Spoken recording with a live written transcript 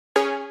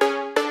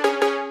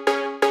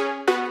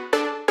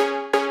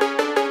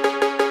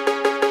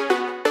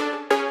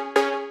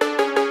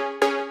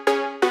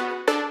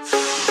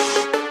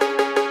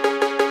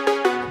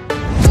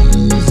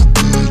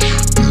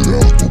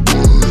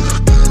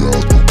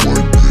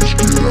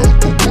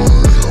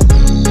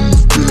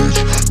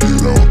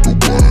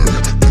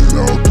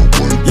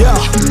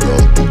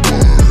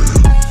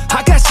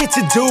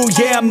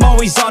yeah, I'm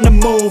always on the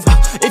move.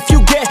 If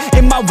you get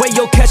in my way,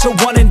 you'll catch a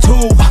 1 and 2.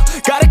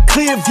 Got a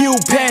clear view,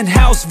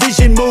 penthouse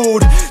vision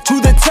mood. To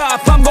the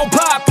top, I'm gon'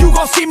 pop, you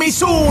gon' see me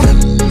soon.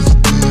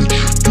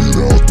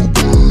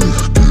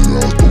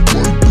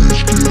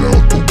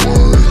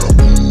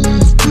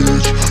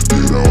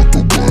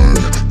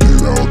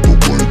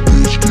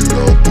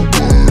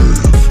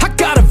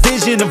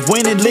 Of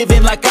winning,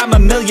 living like I'm a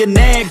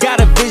millionaire.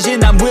 Got a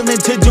vision, I'm willing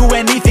to do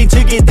anything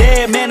to get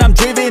there. Man, I'm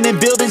driven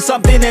and building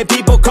something that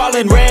people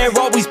calling rare.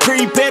 Always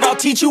prepared, I'll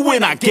teach you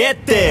when I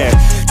get there.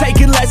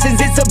 Taking lessons,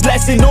 it's a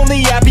blessing.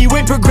 Only happy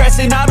when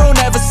progressing. I don't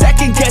ever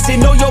second guessing.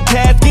 Know your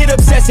path, get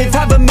obsessive.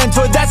 Have a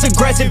mentor that's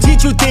aggressive.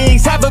 Teach you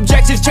things, have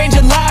objectives.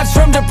 Changing lives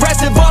from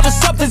depressive all to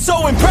something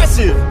so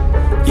impressive.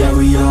 Yeah,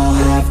 we all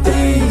have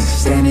things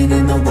standing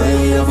in the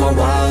way of our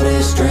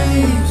wildest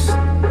dreams.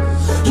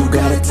 You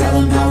gotta tell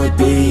them how it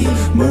be.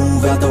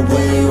 Move out the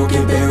way or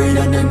get buried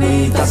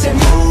underneath. I said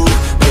move,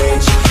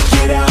 bitch,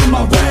 get out of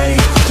my way.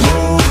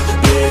 Move,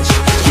 bitch,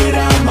 get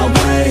out of my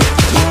way.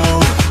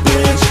 Move,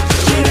 bitch,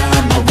 get out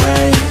of my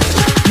way.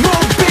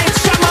 Move, bitch,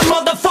 out my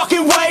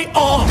motherfucking way.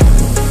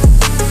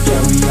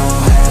 Yeah, we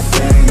all have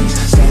things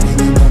standing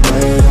in the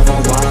way of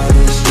our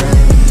wildest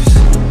dreams.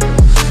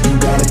 You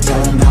gotta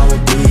tell them how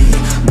it be.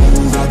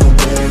 Move out the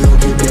way or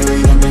get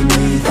buried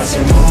underneath. I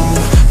said move,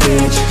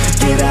 bitch,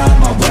 get out of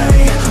my way.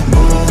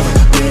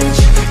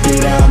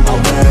 Get out my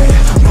way,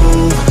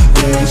 move,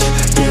 bitch,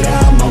 get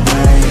out my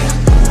way.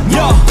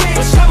 Yo,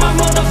 bitch, out my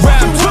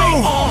motherfucking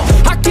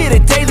way. I get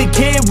it daily,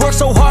 kid, work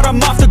so hard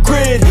I'm off the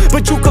grid.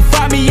 But you can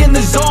find me in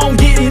the zone,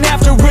 getting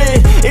after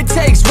it. It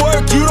takes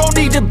work, you don't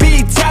need to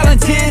be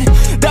talented.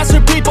 That's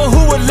for people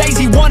who are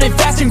lazy, want it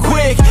fast and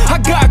quick. I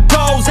got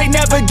goals, they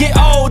never get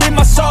old in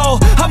my soul.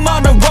 I'm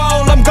on a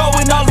roll, I'm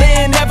going all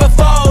in, never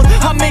fold.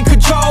 I'm in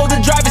control,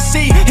 the driver's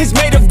seat is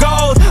made of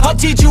gold. I'll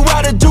teach you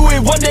how to do it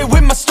one day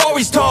when my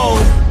story's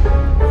told.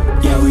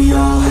 Yeah, we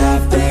all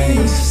have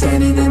things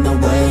standing in the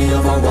way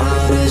of our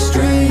wildest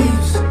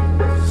dreams.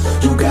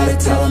 You gotta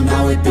tell them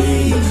how it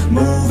be.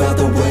 Move out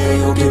the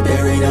way or get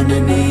buried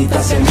underneath.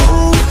 I said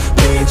move,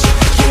 bitch,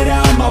 get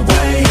out my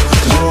way.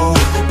 Move,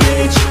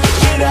 bitch,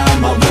 get out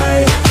my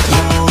way.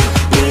 Move,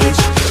 bitch,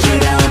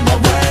 get out my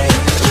way.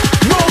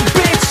 Move,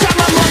 bitch, out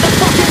my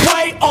motherfucking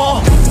way.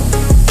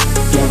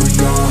 Yeah, we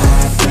all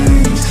have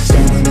things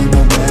standing in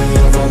the way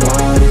of our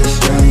wildest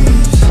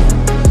dreams.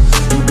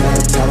 You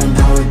gotta tell them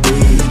how it be.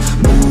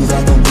 Move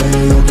out the way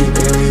or get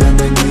buried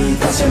underneath.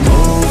 I said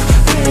move,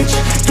 bitch,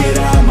 get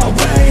out my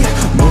way.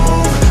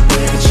 Move,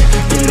 bitch,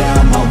 get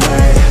out my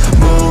way.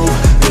 Move,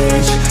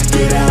 bitch,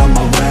 get out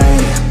my way.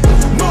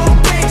 Move,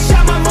 bitch,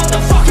 out my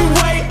motherfucking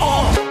way.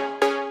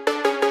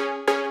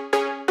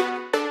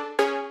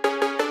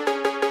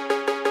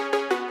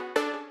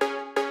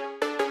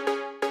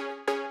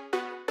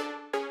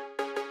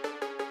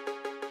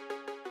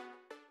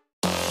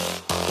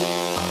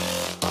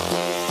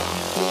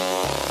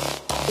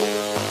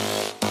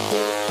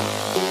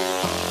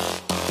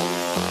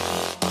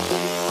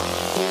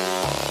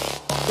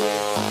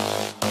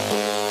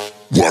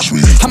 Watch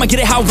me. I'ma get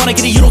it how I wanna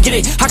get it, you don't get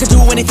it. I can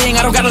do anything,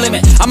 I don't got a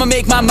limit. I'ma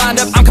make my mind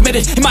up, I'm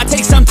committed. It might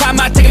take some time,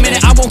 might take a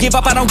minute. I won't give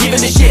up, I don't give in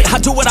a shit. I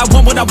do what I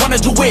want when I wanna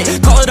do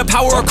it. Call it a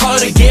power or call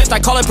it a gift. I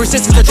call it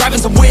persistence or driving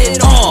some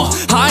wit.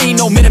 I ain't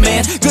no minute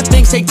man. Good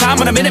things take time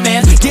when I'm in it,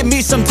 man. Give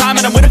me some time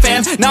and I'm with a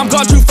fan. Now I'm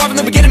gone too far from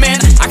the beginning,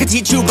 man. I can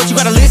teach you, but you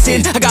gotta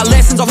listen. I got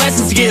lessons on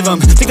lessons to give them.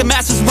 Think the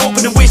masters are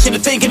open and wishing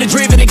and thinking and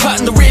driven and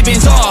cutting the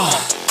ribbons.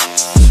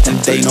 And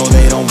they know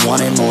they don't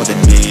want it more than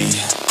me.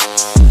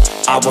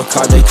 I work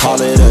hard, they call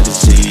it a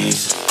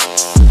disease.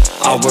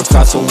 I work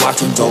hard so I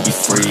can go be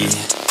free.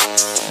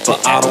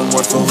 But I don't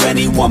work for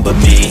anyone but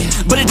me.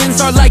 But it didn't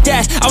start like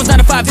that. I was 9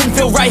 to 5, didn't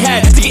feel right.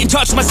 Had to get in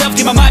touch with myself,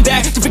 get my mind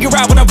back, to figure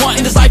out what I want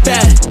in this life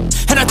bad.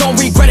 And I don't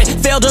regret it,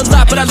 failed a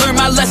lot, but I learned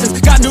my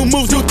lessons. Got new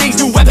moves, new things,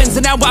 new weapons,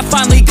 and now I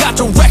finally got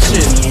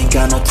direction. We ain't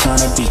got no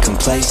time to be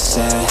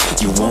complacent.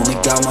 You only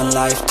got one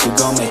life to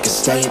go make a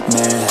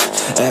statement.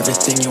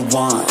 Everything you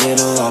want,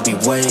 it'll all be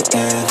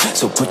waiting.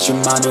 So put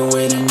your mind to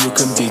it and you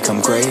can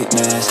become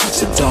greatness.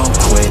 So don't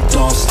quit,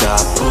 don't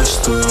stop, push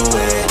through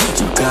it.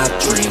 You got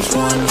dreams,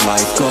 one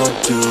life, go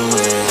do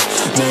it.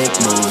 Make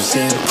moves,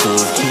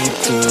 improve, keep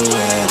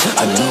doing.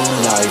 A new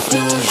life,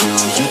 new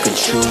you can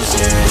choose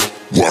it.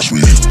 Watch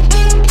me.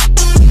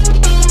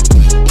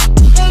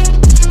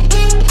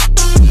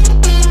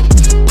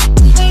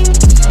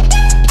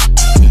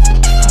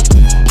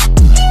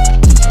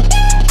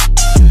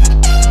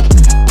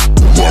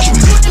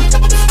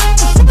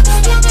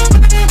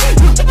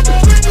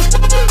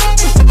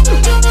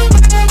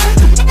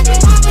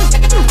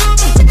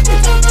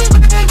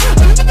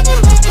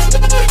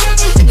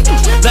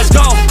 Let's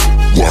go.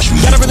 Watch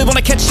me. Gotta really wanna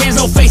I catch hands,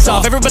 no face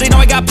off. Everybody know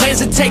I got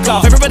plans to take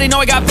off. Everybody know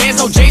I got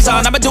bands, no J's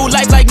on. I'ma do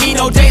life like me,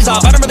 no days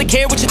off. I don't really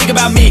care what you think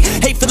about me.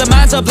 Hate for the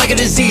minds up like a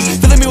disease.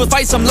 Filling me with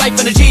fight, some life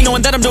energy,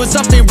 knowing that I'm doing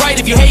something right.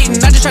 If you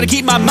hating, I just try to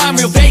keep my mind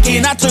real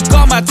vacant. I took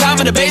all my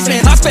time in the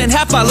basement. I spent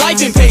half my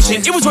life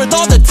impatient. It was worth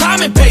all the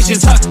time and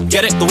patience, huh?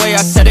 Get it, the way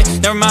I said it.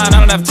 Never mind,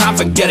 I don't have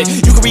time, forget it.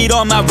 You can read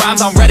all my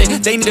rhymes on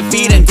Reddit. They need a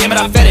feed and damn it,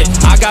 I fed it.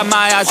 I got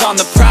my eyes on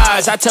the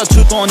prize. I tell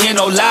truth, won't hear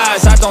no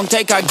lies. I don't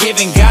take, I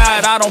give and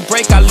guide. I don't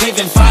break, I live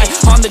and fight.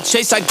 On the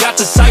chase, I got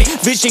the sight.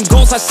 Vision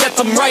goals, I set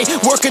them right.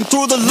 Working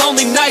through the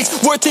lonely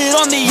nights, worth it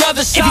on the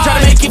other side. If you try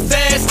to make it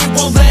fast, it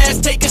won't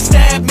last. Take a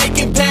stab, make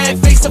it bad.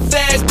 Face the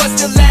fast, but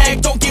still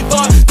lag. Don't give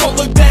up, don't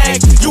look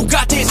back. You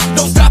got this,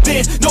 no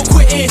stopping, no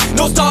quitting,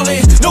 no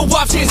stalling, no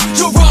options.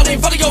 You're running,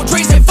 follow your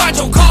dreams and find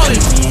your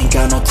calling. We ain't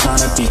got no time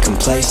to be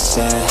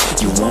complacent.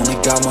 You only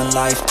got one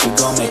life to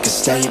go make a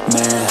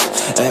statement.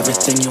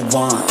 Everything you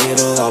want,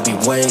 it'll all be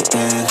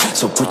waiting.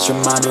 So put your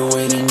mind to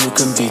it and you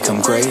can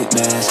become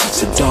greatness.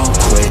 So don't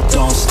quit,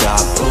 don't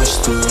stop, push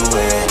through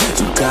it.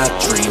 You got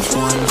dreams,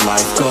 one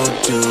life, go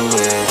do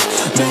it.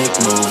 Make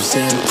moves,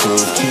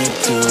 improve, keep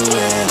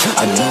doing.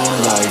 A new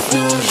life,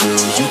 new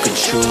you can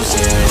choose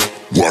it.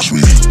 Watch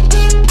me.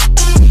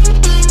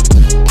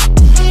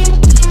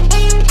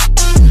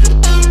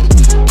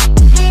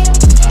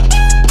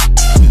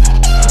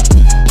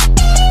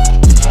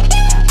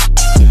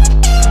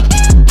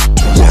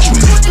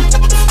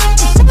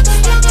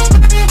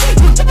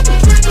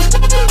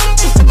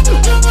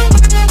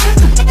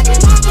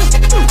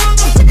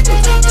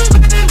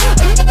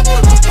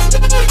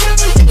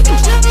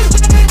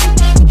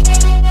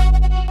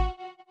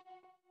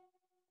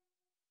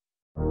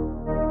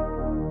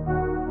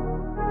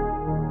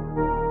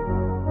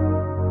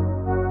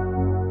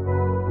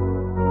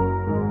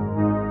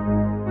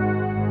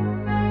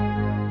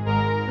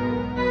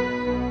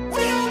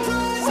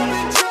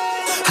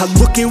 I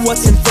look at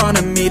what's in front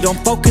of me, don't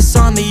focus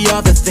on the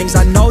other things.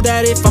 I know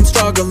that if I'm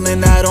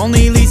struggling, that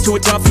only leads to a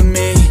tough for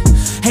me.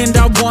 And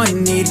I want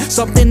and need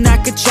something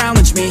that could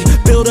challenge me.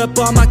 Build up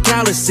all my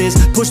calluses,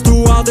 push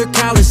through all their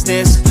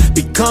callousness.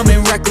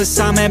 Becoming reckless,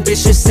 I'm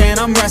ambitious and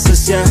I'm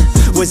restless, yeah.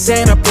 Was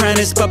an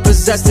apprentice but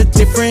possessed a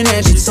different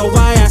engine. So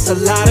I asked a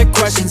lot of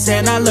questions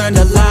and I learned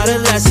a lot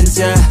of lessons,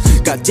 yeah.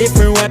 Got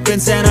different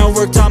weapons and I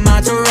worked on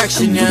my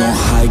direction, yeah. We gon'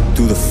 hike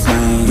through the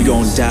flame, we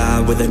gon'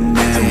 die with a name.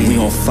 And we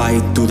gon'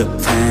 fight through the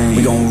pain,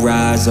 we gon'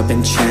 rise up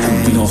and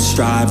change. We gon'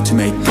 strive to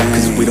make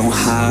gains, cause we don't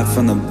hide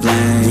from the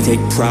blame. We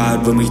take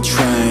pride when we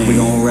train, we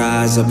gon'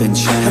 rise up and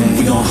change. And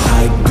we gon'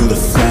 hike through the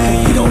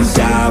flame, we gon'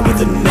 die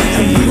with a name.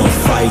 And we gon'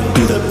 fight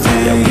through the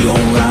pain, yeah, we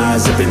gon'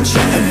 rise up and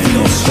change. And we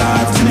gon'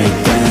 strive to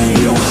make gains,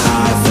 we don't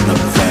hide from the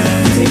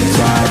pain. We take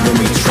pride when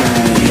we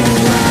train, we gon'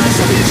 rise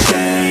up and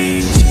change.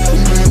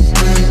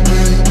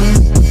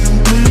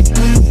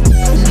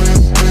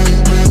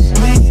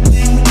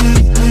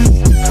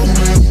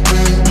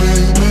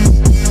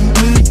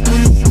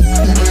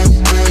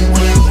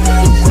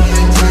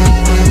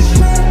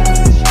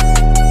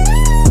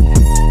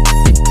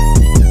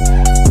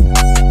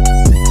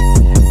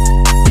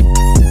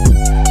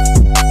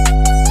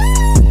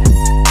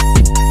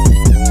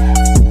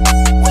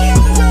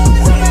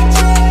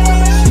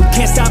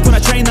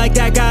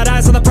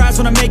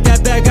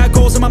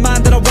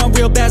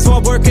 So I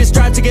work and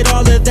strive to get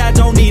all of that.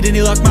 Don't need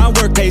any luck, my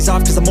work pays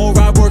off. Cause the more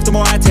I work, the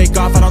more I take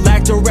off. I don't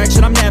lack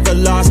direction, I'm never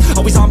lost.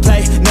 Always on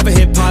play, never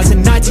hit pause.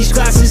 And I teach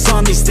classes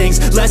on these things.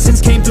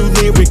 Lessons came through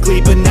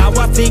lyrically, but now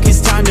I think it's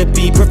time to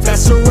be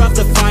professor of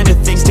the finer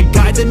things. To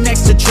guide the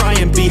next, to try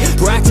and be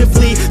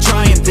proactively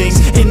trying things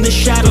in the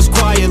shadows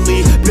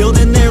quietly,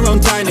 building their own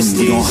dynasty. And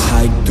we gon'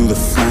 hike through the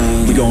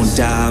flame, we gon'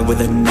 die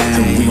with a name.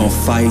 And we gon'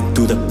 fight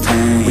through the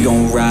pain, we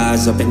gon'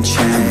 rise up and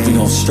change. We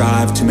gon'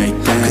 strive to make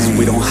gains, cause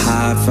we don't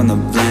hide from the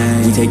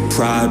blame. We take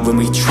pride when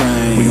we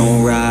train, we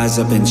gon' rise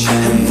up and change.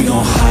 And we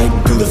gon'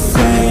 hike through the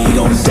flame, we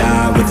gon'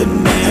 die with a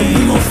name. And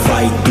we gon'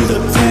 fight through the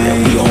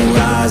pain, we gon'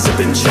 rise up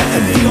and change.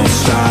 And we gon'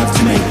 strive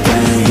to make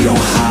gains, we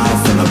don't hide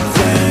from the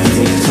blame.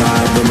 We take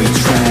pride when we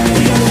train,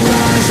 we gon'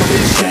 rise up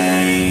and change.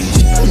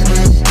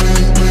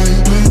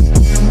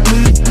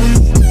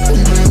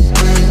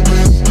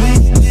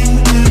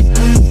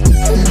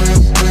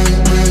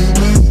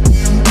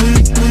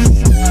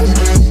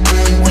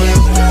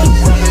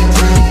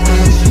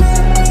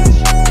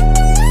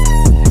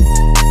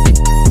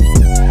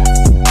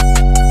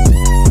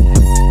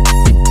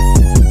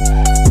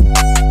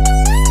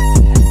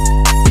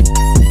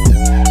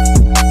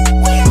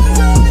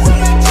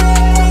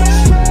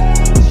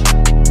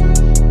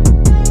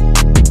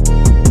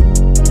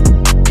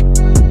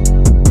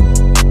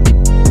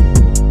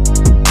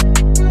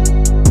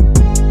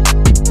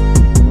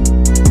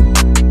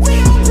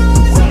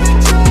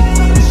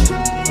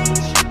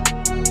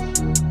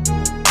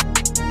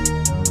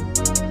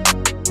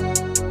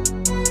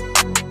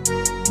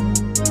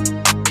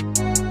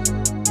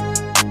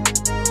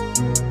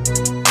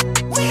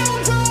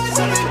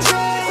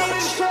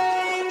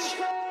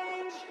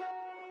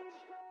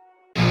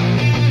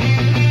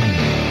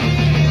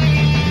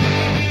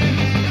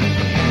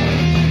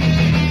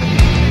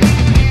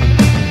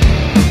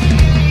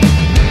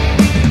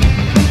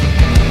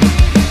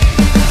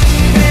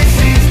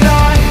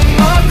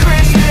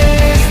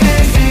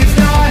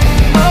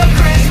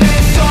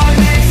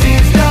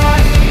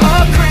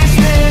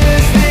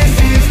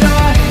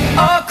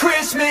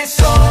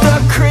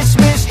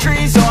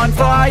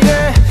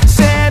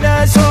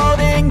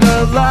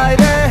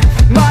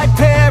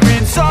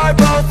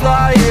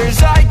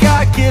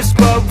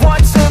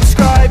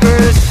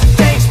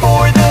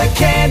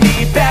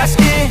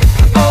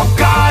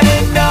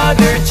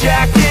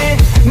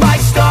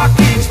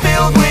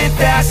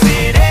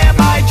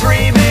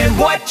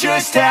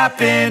 just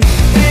happened.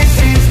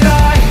 This is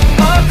not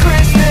a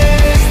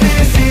Christmas.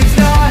 This is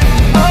not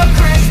a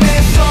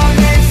Christmas song.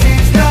 This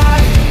is not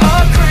a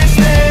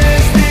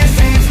Christmas. This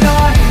is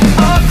not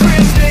a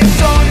Christmas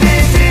song.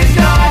 This is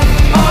not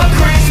a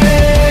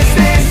Christmas.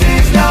 This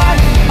is not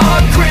a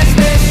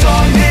Christmas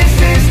song. This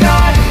is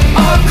not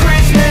a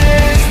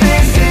Christmas.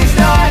 This is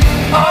not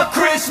a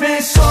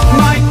Christmas song.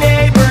 My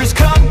neighbors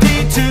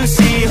compete to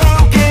see who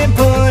can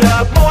put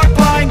up more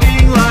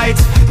blinding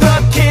lights. The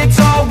kids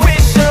all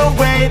wish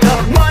away the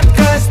month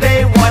 'cause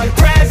they want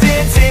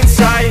presents in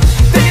sight.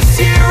 This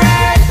year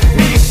had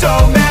me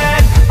so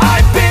mad,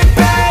 I've been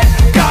bad,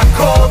 got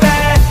coal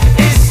that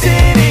is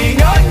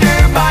sitting under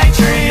my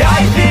tree.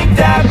 I think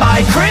that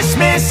my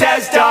Christmas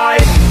has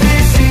died.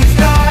 This is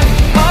not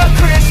a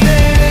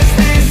Christmas.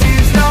 This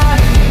is not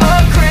a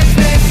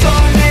Christmas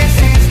song. This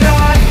is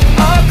not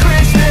a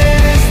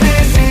Christmas.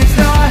 This is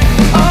not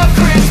a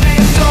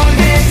Christmas song.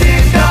 This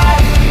is not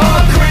a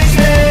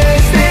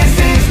Christmas. This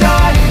is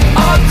not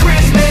a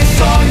Christmas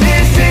song.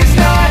 This is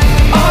not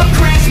a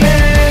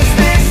Christmas.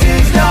 This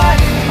is not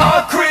a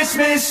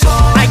Christmas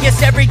song. I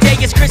guess every day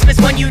is Christmas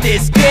when you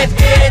this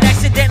gifted.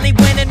 Accidentally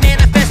went and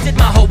manifested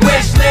my whole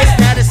wish list.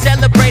 Now to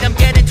celebrate I'm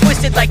getting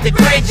twisted like the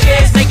Grinch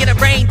is. Making a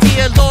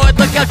reindeer, Lord,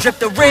 look how dripped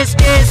the wrist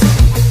is.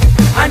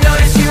 I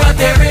noticed you out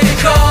there in the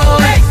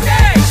cold.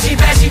 She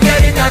bad, she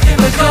getting nothing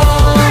but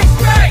cold.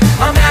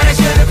 I'm mad, I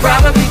should've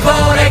probably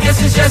bold. I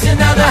guess it's just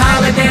another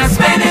holiday I'm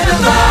spending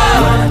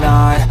alone. When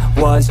I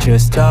was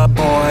just a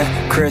boy,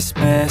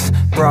 Christmas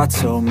brought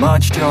so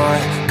much joy.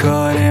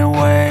 Couldn't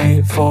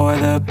wait for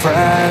the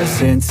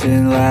presents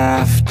and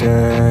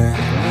laughter.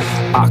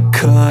 I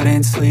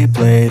couldn't sleep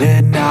late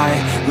at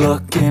night,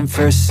 looking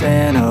for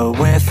Santa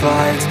with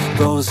lights.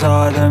 Those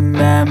are the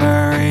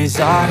memories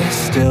I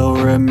still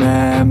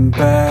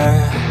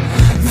remember.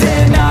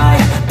 Then I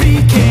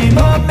became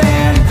a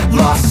man,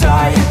 lost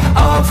sight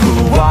of who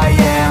I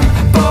am.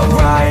 But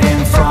right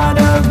in front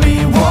of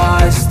me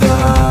was the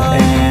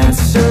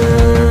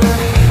answer.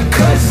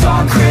 'Cause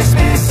on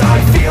Christmas I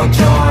feel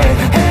joy,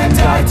 and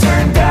I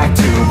turn back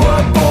to a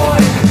boy.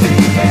 The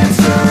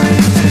answer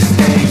is to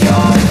stay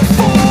young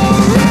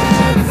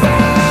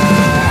forever.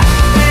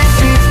 This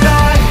is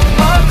not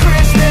a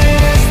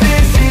Christmas.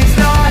 This is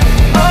not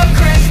a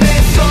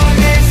Christmas song.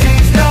 This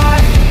is not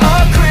a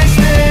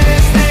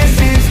Christmas. This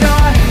is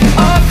not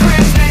a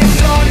Christmas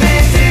song.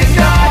 This is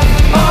not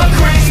a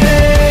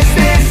Christmas.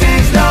 This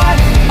is not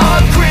a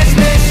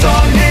Christmas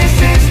song. This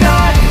is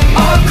not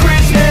a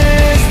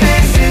Christmas.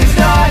 This is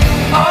not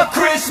a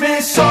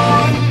Christmas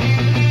song.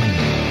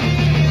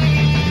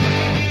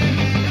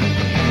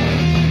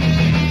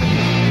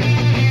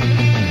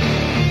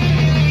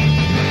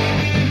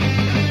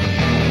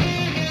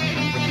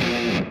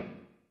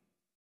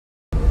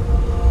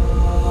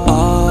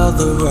 All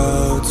the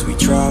roads we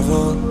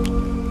traveled,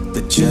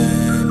 the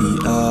journey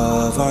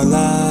of our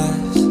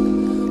lives.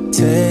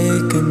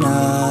 Take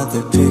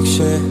another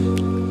picture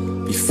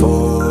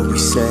before we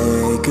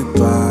say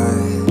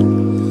goodbye.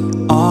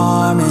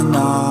 Arm in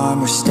arm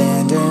we're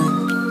standing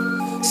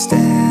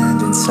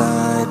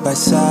side by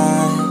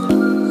side.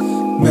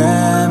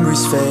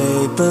 Memories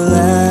fade but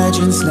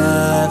legends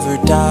never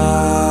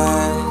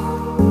die.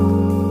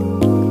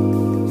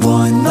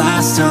 One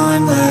last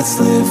time, let's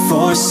live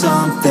for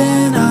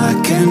something. I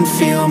can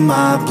feel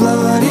my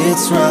blood,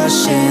 it's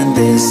rushing.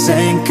 This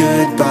ain't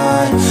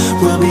goodbye,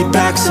 we'll be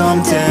back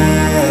someday.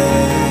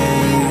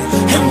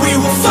 And we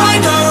will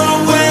find our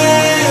own way,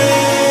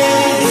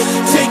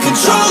 take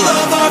control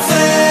of our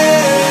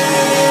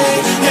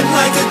fate. And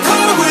like a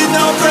car with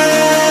no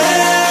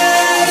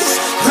brakes,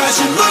 crash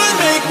and learn,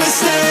 make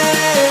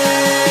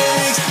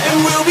mistakes. And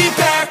we'll be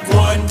back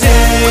one day.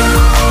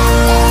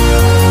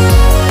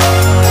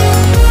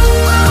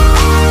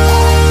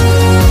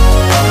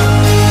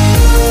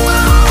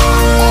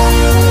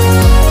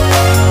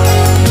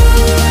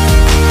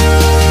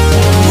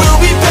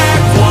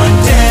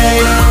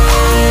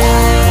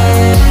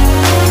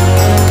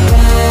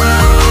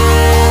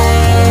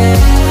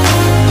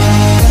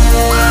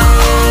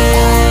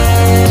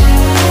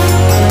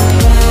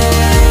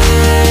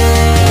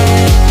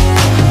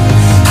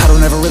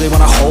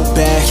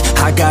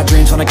 I got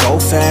dreams, wanna go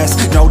fast.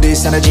 Know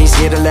this energy's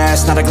here to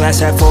last. Not a glass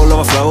half full,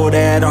 overflow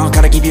that.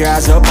 Gotta keep your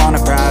eyes up on the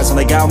prize.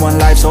 Only got one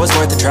life, so it's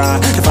worth a try.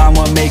 To find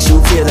what makes you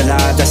feel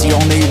alive, that's the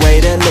only way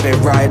to live it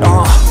right.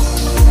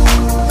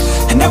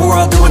 And now we're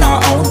all doing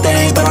our own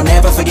thing, but I'll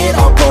never forget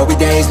our glory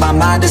days. My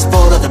mind is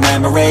full of the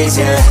memories,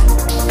 yeah.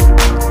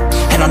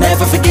 And I'll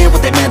never forget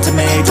what they meant to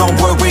me. Don't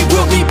worry,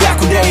 we'll be back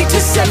one day to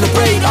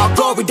celebrate our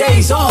glory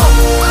days.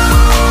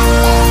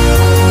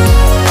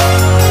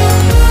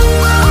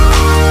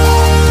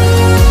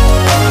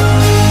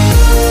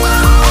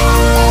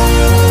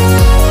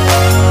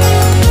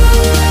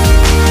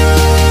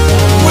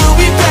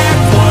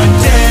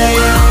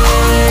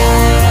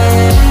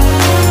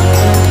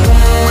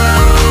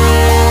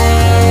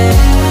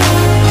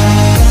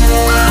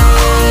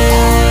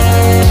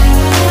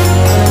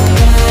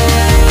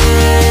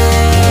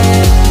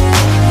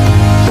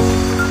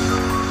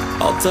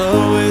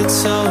 Although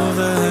it's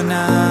over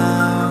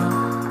now,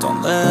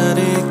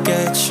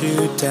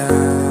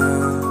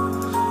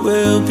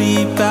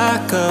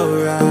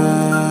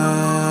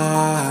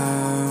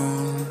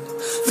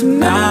 For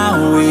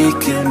now we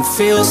can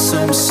feel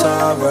some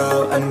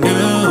sorrow. A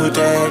new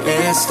day,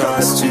 it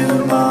starts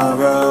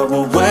tomorrow.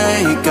 We'll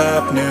wake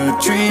up, new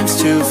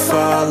dreams to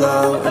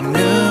follow. A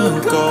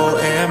new goal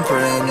and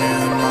brand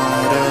new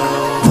motto.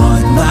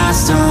 One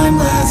last time,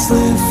 let's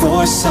live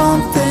for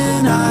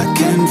something. I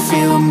can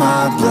feel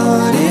my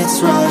blood,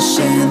 it's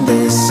rushing.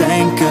 This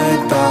ain't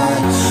goodbye,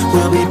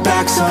 we'll be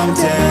back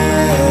someday.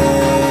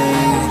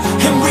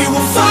 And we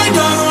will find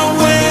our own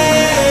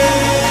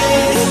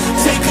way,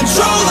 take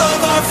control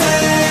of our fate.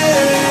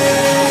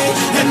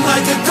 And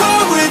like a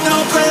car with no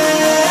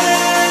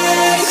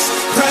brakes,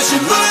 crash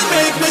and learn,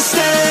 make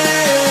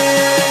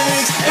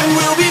mistakes. And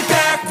we'll be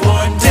back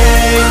one day.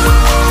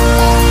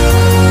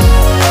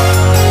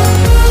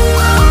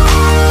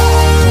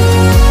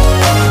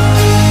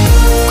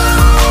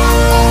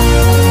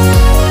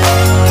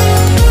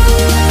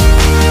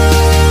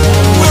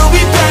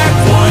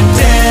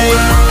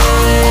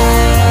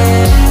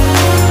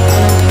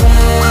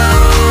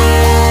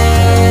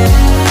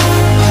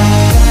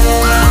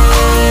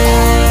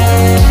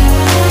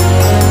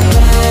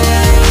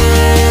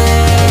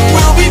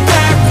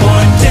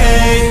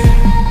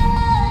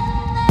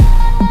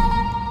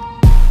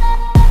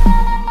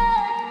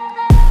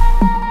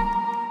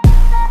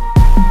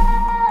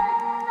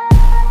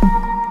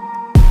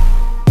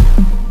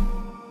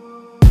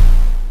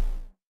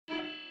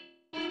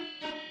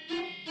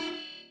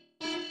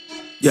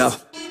 Yo,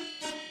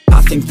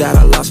 I think that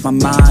I lost my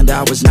mind.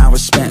 Hours now we're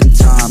spending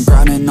time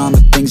grinding on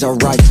the things I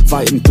write,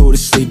 fighting through the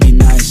sleepy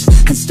nights.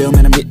 And still,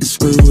 man, I'm getting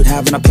screwed.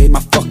 Haven't I paid my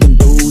fucking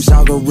dues?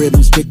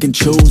 Algorithms pick and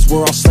choose.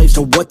 We're all slaves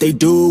to what they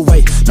do.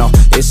 Wait, no,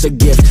 it's a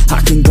gift.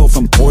 I can go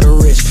from poor to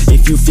rich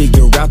if you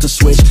figure out the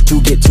switch to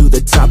get to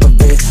the top of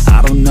it.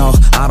 I don't know,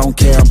 I don't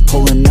care. I'm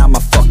pulling out my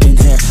fucking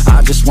hair.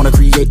 I just wanna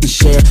create and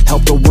share,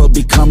 help the world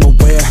become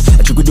aware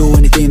that you can do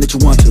anything that you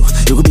want to.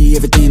 You can be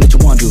everything that you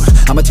want to.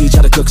 I'ma teach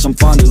how to cook some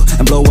fondue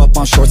and blow up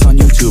on shorts on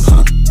YouTube,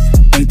 huh?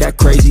 Ain't that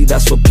crazy?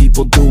 That's what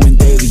people doing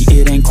daily.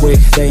 It ain't quick,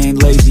 they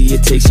ain't lazy.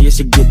 It takes years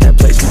to get that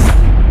placement.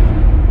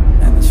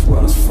 And this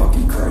world is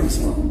fucking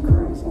crazy.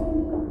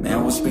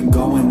 Man, what's been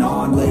going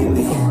on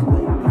lately?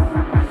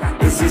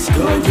 Is this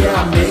good?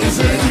 Yeah,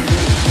 amazing.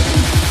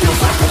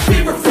 Feels like a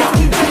fever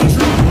fucking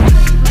daydream.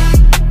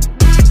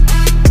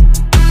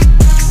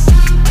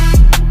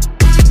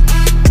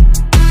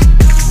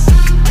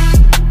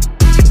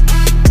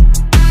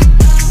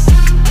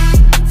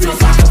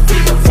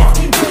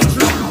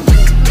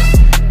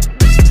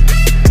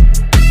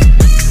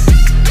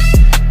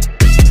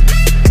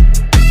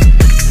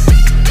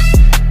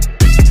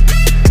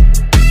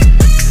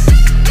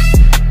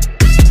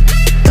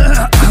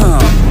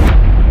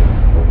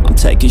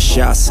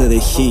 Shots of the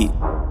heat.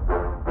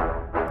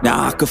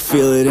 Now I can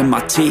feel it in my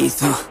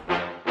teeth,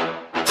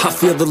 I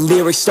feel the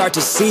lyrics start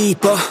to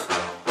seep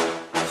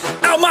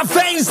out my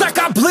veins like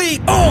I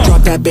bleed.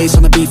 Drop that bass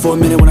on the beat for a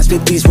minute. When I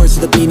spit these words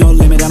to the beat, no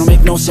limit. I don't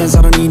make no sense,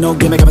 I don't need no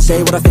gimmick. I'ma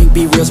say what I think,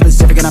 be real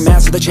specific. And I'm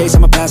master the chase,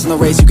 I'ma pass in the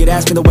race. You could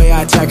ask me the way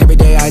I attack every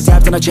day. I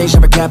adapt and I change,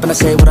 never cap, and I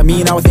say what I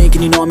mean, how I think.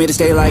 And you know I'm here to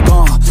stay like,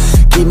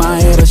 keep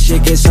my head up,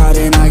 shit gets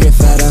harder and I get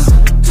fatter.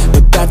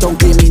 But that don't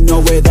get me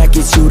nowhere, that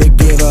gets you to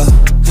give up.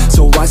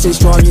 So I stay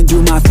strong and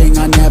do my thing,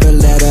 I never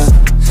let up.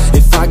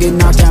 If I get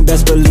knocked down,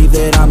 best believe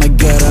that I'ma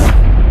get up.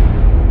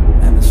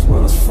 And this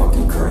world's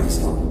fucking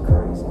crazy.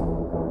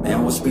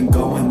 Man, what's been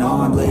going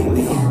on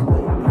lately?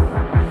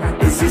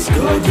 Is this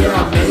good?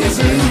 Yeah,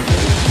 amazing.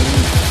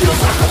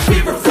 Feels like a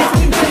fever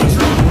fucking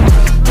daydream.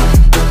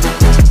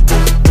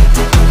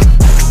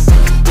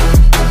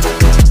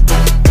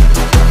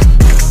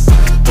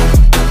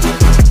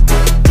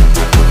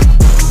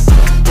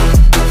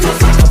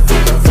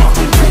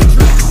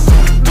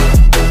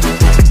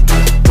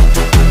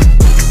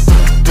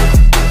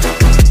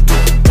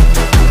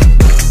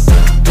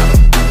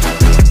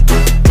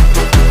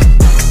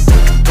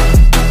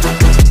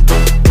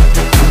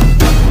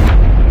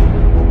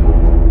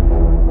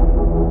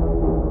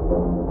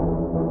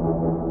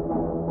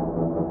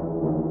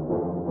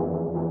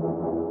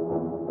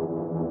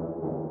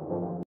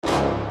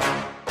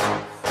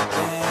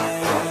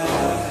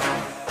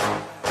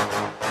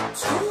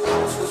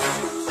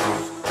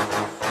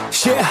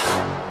 Yeah,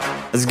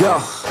 let's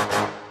go.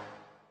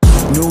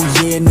 New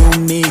year, new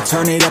me,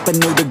 turn it up a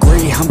new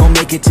degree. I'm gonna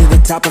make it to the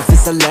top if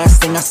it's the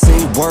last thing I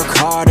see. Work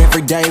hard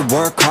every day,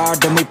 work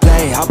hard, then we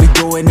play. I'll be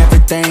doing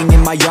everything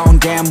in my own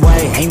damn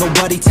way. Ain't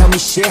nobody tell me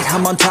shit,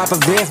 I'm on top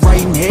of it.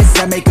 Writing hits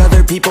that make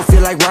other people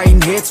feel like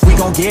writing hits. We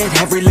gon' get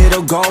every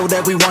little goal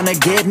that we wanna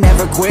get.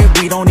 Never quit,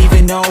 we don't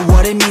even know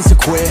what it means to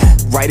quit.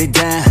 Write it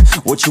down,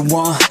 what you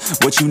want,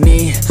 what you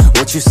need,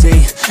 what you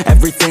see.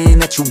 Everything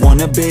that you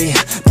wanna be.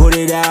 Put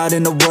it out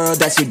in the world,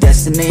 that's your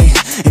destiny.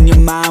 In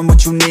your mind,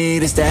 what you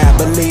need is to have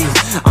believe.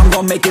 I'm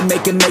gon' make it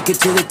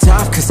to the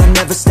top, cause I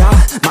never stop.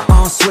 My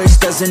own switch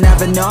doesn't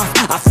have enough.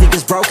 I think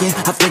it's broken,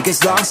 I think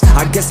it's lost.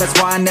 I guess that's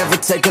why I never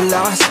take a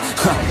loss.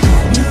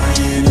 New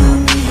year, new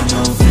me,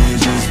 no fear,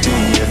 just be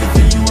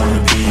everything you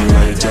wanna be.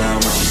 Write it down,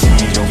 what you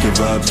see. Don't give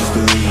up, just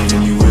believe,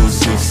 and you will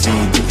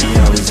succeed. Put the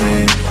hours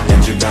in,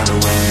 and you're bound to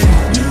win.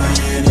 New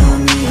year, new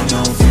me,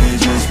 no fear,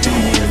 just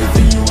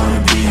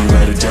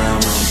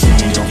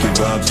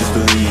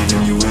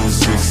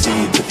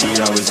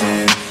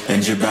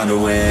bound to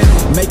win.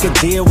 Make a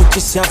deal with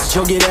yourself that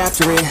you'll get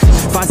after it.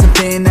 Find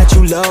something that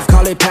you love,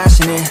 call it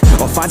passionate.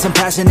 Or find some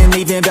passion and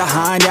leave it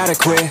behind,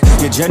 adequate.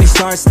 Your journey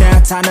starts now,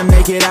 time to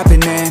make it happen,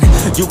 man.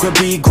 You could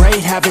be great,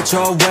 have it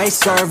your way.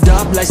 Served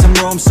up like some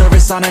room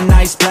service on a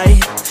nice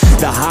plate.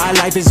 The high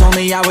life is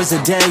only hours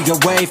a day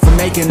away from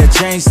making a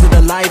change to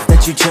the life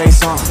that you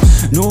chase.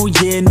 New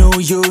year, new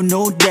you,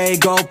 new day.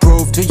 Go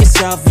prove to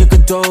yourself you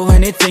can do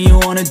anything you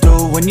wanna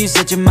do. When you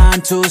set your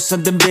mind to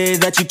something big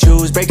that you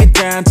choose, break it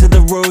down to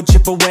the root,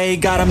 chip away,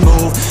 gotta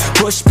move.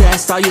 Push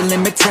past all your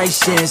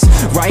limitations.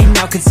 Right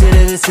now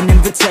consider this an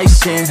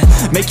invitation.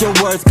 Make your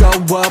worth go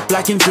up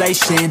like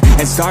inflation,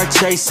 and start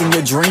chasing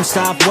your dreams,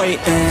 stop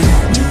waiting.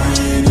 New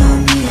year, new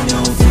me,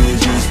 no fear,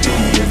 just be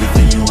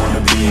everything you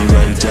wanna be.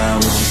 Write it down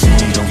what you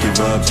see, don't give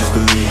up, just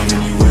believe,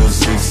 and you will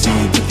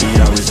succeed. Put the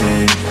hours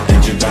in,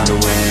 and you're bound to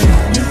win.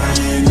 New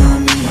year, new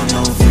me,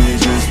 no fear,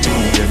 just be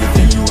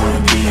everything you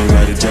wanna be.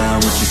 Write it down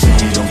what you see,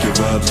 don't give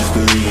up, just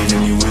believe,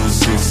 and you will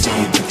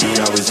succeed. Put the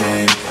hours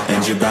in,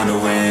 and you're bound to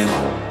win.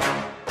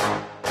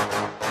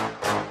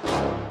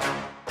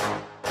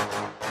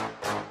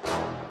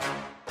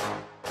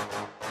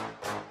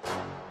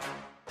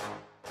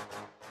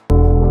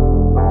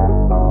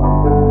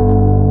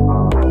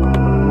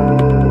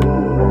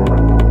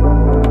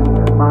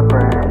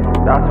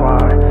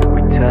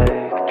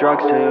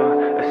 Drugs to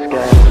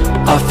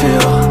escape. I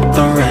feel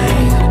the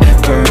rain, it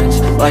burns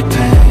like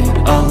pain.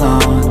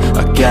 Alone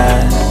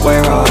again,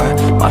 where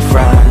are my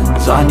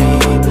friends? I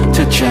need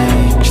to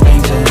change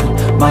things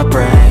in my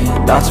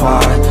brain. That's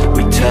why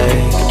we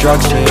take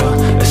drugs to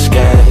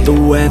escape. The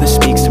weather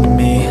speaks to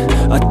me,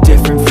 a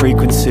different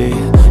frequency.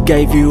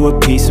 Gave you a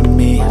piece of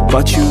me,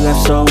 but you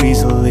left so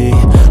easily.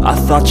 I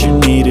thought you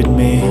needed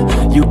me,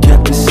 you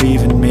kept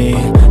deceiving me.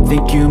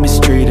 Think you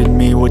mistreated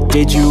me, what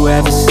did you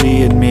ever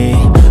see in me?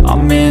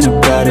 I'm in a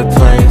better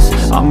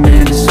place, I'm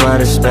in a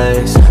sweater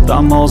space.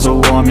 The mole's a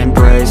warm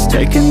embrace,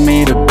 taking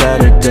me to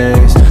better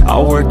days. I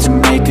work to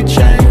make a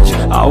change,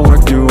 I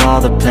work through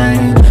all the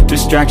pain.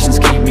 Distractions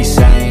keep me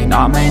sane,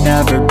 I may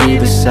never be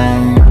the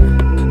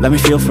same. Let me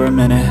feel for a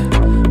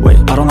minute, wait,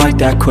 I don't like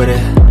that, quit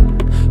it.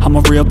 I'm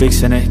a real big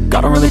cynic,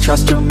 I don't really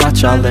trust too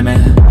much, I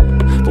limit.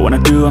 But when I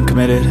do, I'm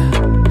committed,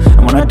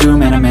 and when I do,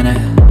 man, I'm in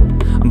it.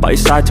 I'm by your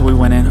side till we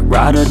winning,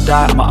 ride or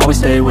die, I'ma always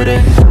stay with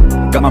it.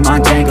 Got my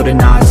mind tangled in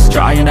knots,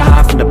 trying to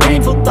hide from the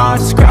painful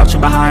thoughts.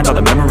 Crouching behind all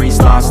the memories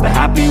lost, the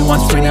happy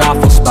ones between the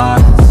awful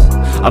spots.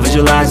 I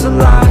visualize a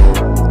lie,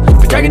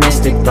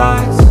 protagonistic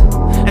thoughts,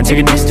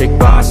 antagonistic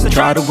boss. I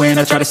try to win,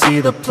 I try to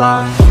see the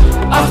plot.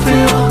 I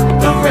feel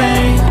the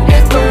rain,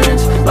 it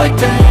burns like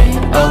pain.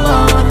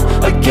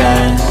 Alone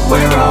again,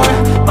 where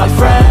are my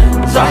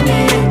friends? I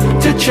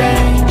need to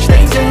change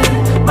things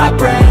in my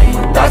brain.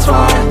 That's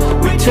why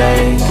we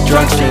take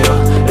drugs to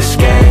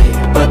escape,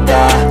 but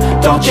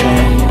that don't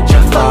change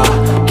a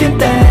fucking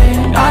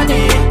thing. I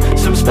need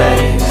some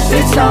space,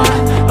 it's not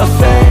a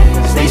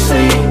phase. These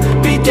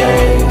sleepy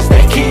days,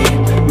 they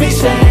keep me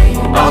sane.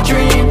 I'll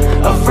dream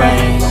of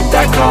rain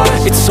that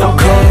cause it's so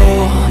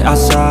cold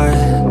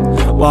outside.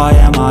 Why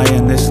am I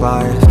in this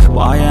life?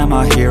 Why am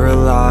I here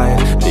alive?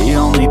 The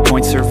only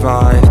point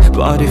survive.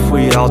 But if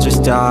we all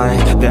just die,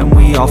 then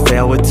we all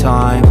fail with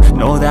time.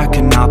 No, that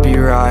cannot be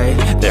right.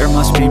 There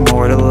must be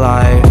more to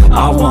life.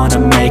 I wanna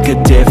make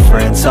a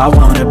difference, I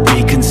wanna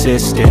be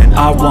consistent,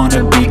 I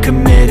wanna be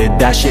committed.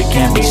 That shit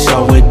can be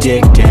so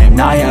addicting.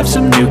 I have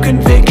some new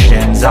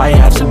convictions, I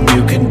have some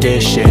new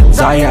conditions,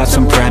 I have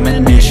some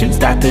premonitions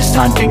that this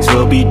time things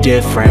will be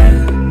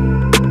different.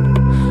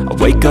 I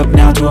wake up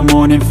now to a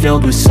morning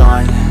filled with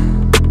sun.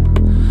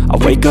 I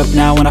wake up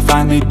now and I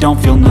finally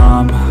don't feel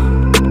numb.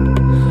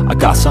 I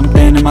got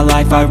something in my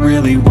life I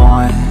really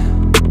want,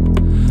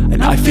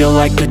 and I feel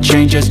like the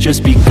change has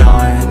just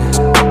begun.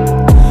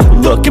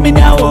 Look at me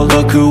now, oh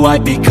look who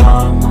I've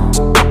become.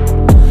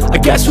 I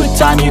guess with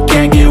time you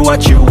can get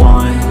what you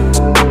want.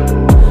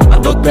 I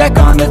look back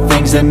on the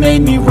things that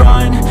made me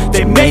run.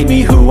 They made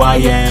me who I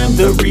am,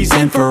 the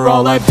reason for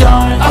all I've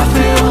done. I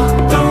feel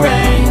the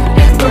rain,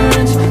 it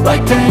burns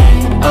like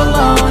pain.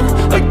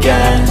 Alone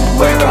again,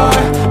 where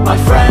are my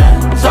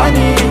friends? I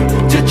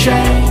need to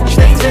change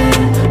things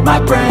in my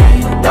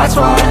brain. That's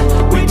why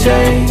we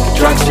take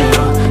drugs to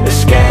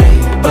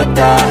escape, but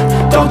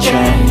that don't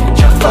change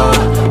a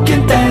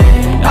fucking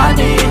thing. I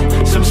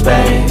need some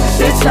space,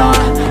 it's not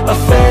a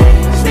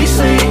phase. These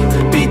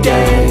sleepy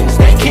days,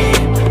 they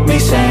keep me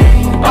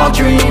sane. I'll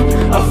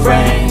dream of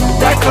rain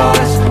that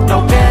cause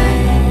no pain.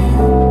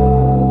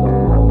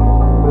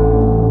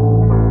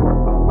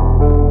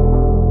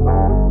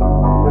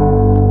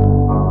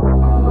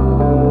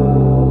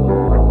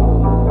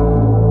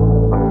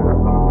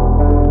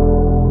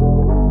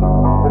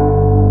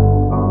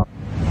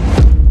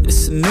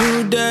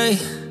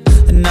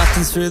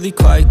 Nothing's really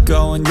quite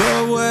going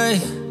your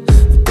way.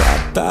 You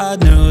got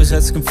bad news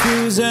that's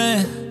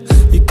confusing.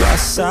 You got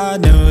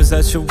sad news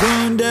that you're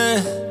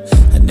wounded.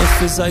 And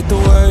if it's like the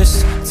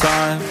worst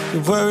time,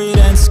 you're worried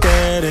and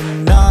scared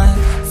and not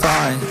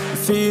fine. You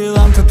feel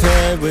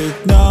unprepared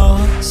with no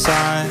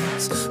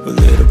signs. Well,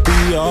 it'll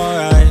be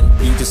alright,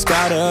 you just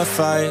gotta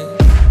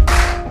fight.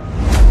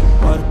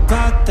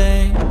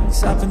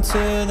 things happen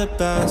to the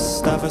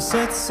best of us.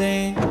 It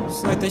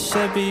seems like they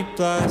should be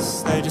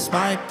blessed. They just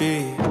might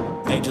be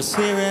angels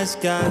here as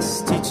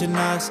guests, teaching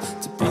us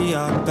to be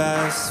our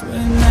best.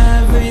 When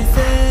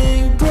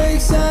everything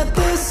breaks at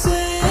the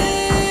seams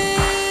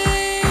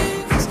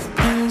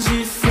and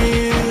you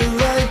feel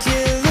like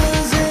you're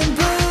losing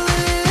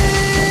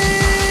belief,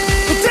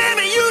 but damn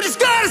it, you just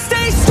gotta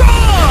stay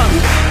strong.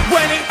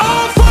 When it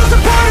all falls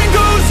apart and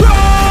goes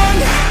wrong,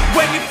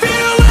 when you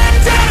feel let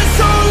down and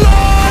so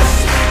lost,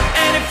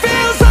 and it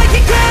feels like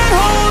you can't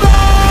hold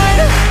on,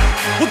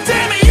 well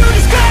damn it, you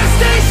just gotta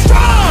stay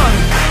strong.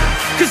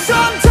 Cause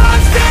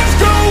sometimes things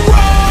go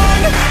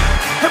wrong,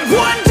 and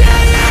one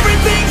day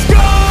everything's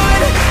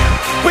gone,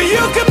 but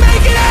you can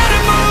make it out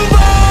and move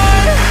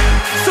on.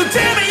 So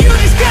damn it, you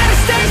just gotta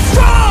stay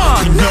strong.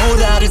 You know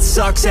that it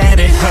sucks and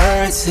it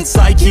hurts. It's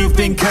like you've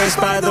been cursed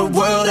by the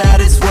world at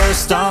its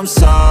worst. I'm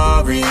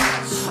sorry,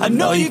 I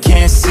know you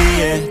can't see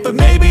it, but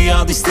maybe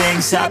all these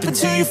things happen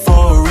to you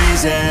for a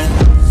reason.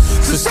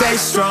 So stay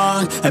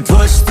strong and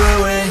push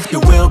through it.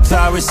 Your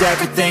willpower is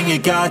everything you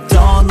got,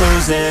 don't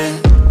lose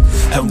it.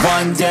 And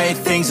one day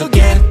things will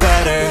get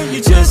better.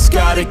 You just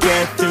gotta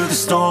get through the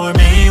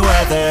stormy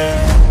weather.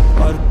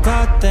 what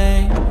about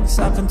things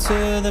happen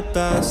to the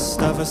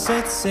best of us?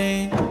 It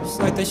seems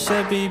like they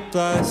should be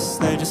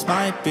blessed. They just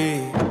might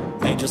be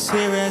angels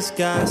here as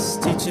guests,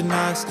 teaching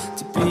us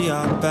to be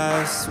our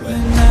best.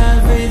 When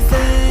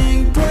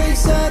everything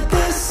breaks at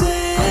the seams